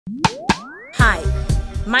Hi,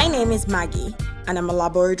 my name is Maggie and I'm a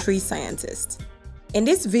laboratory scientist. In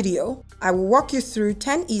this video, I will walk you through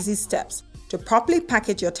 10 easy steps to properly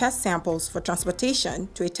package your test samples for transportation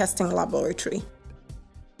to a testing laboratory.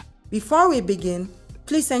 Before we begin,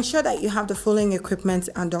 please ensure that you have the following equipment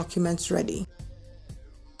and documents ready.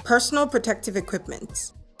 Personal protective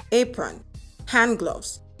equipment, apron, hand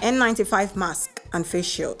gloves, N95 mask and face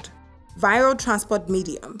shield, viral transport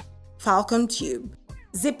medium, Falcon tube,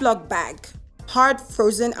 Ziploc bag, hard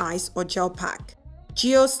frozen ice or gel pack,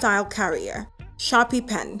 geo-style carrier, Sharpie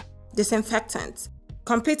pen, disinfectant,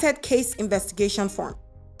 completed case investigation form,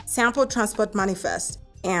 sample transport manifest,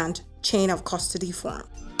 and chain of custody form.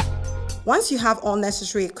 Once you have all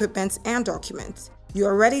necessary equipment and documents, you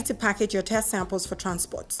are ready to package your test samples for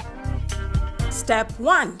transport. Step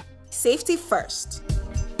 1. Safety first.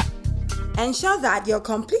 Ensure that your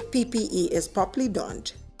complete PPE is properly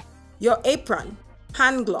donned. Your apron,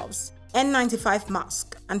 hand gloves, N95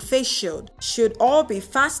 mask, and face shield should all be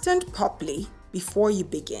fastened properly before you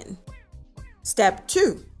begin. Step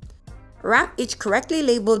 2. Wrap each correctly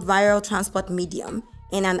labeled viral transport medium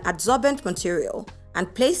in an absorbent material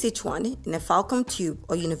and place each one in a Falcon tube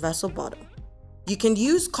or universal bottle. You can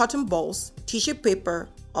use cotton balls, tissue paper,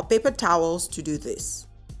 or paper towels to do this.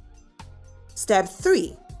 Step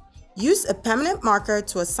 3. Use a permanent marker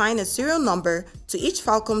to assign a serial number to each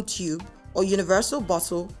Falcon tube or universal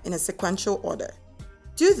bottle in a sequential order.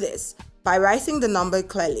 Do this by writing the number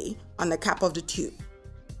clearly on the cap of the tube.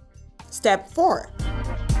 Step 4.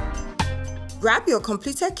 Grab your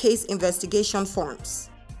completed case investigation forms.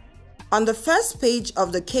 On the first page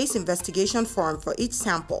of the case investigation form for each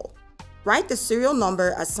sample, write the serial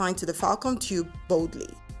number assigned to the Falcon tube boldly.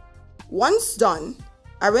 Once done,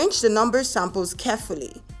 arrange the numbered samples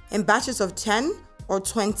carefully in batches of 10 or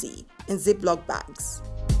 20 in Ziploc bags.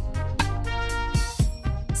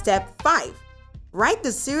 Step 5. Write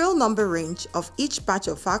the serial number range of each batch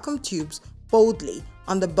of Falcon tubes boldly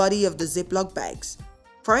on the body of the Ziploc bags.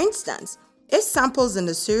 For instance, if samples in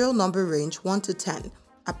the serial number range 1 to 10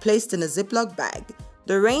 are placed in a Ziploc bag,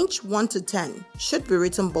 the range 1 to 10 should be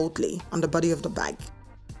written boldly on the body of the bag.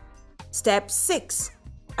 Step 6.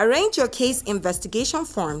 Arrange your case investigation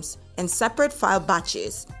forms in separate file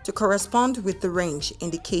batches to correspond with the range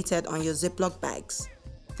indicated on your Ziploc bags.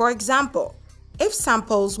 For example, if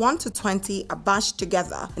samples 1 to 20 are batched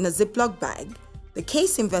together in a Ziploc bag, the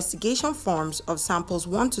case investigation forms of samples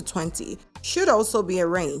 1 to 20 should also be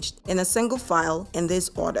arranged in a single file in this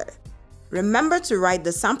order. Remember to write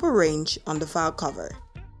the sample range on the file cover.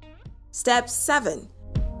 Step 7.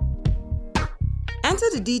 Enter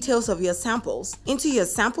the details of your samples into your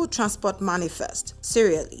sample transport manifest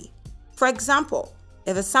serially. For example,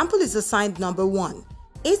 if a sample is assigned number 1,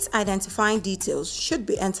 its identifying details should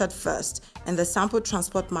be entered first in the sample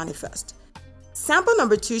transport manifest. Sample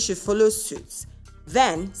number 2 should follow suit,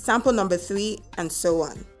 then sample number 3, and so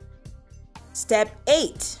on. Step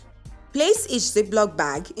 8. Place each Ziploc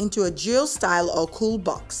bag into a geo-style or cool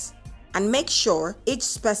box and make sure each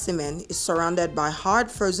specimen is surrounded by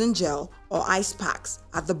hard frozen gel or ice packs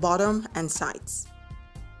at the bottom and sides.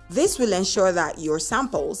 This will ensure that your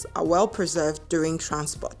samples are well preserved during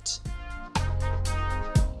transport.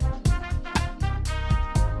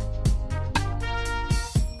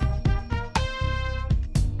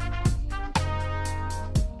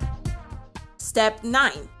 Step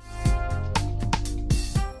 9.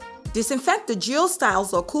 Disinfect the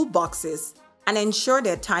geo-styles or cool boxes and ensure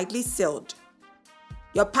they're tightly sealed.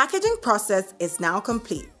 Your packaging process is now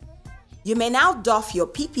complete. You may now doff your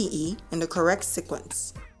PPE in the correct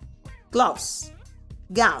sequence. Gloves,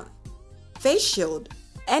 gown, face shield,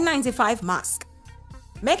 N95 mask.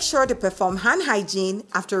 Make sure to perform hand hygiene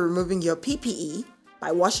after removing your PPE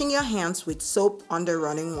by washing your hands with soap under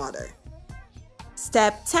running water.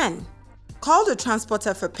 Step 10. Call the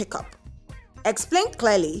transporter for pickup. Explain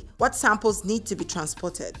clearly what samples need to be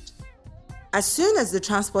transported. As soon as the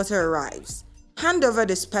transporter arrives, hand over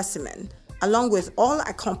the specimen along with all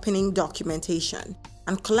accompanying documentation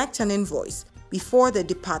and collect an invoice before they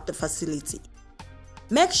depart the facility.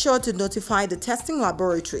 Make sure to notify the testing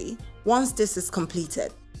laboratory once this is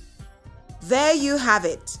completed. There you have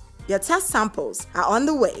it. Your test samples are on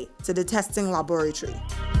the way to the testing laboratory.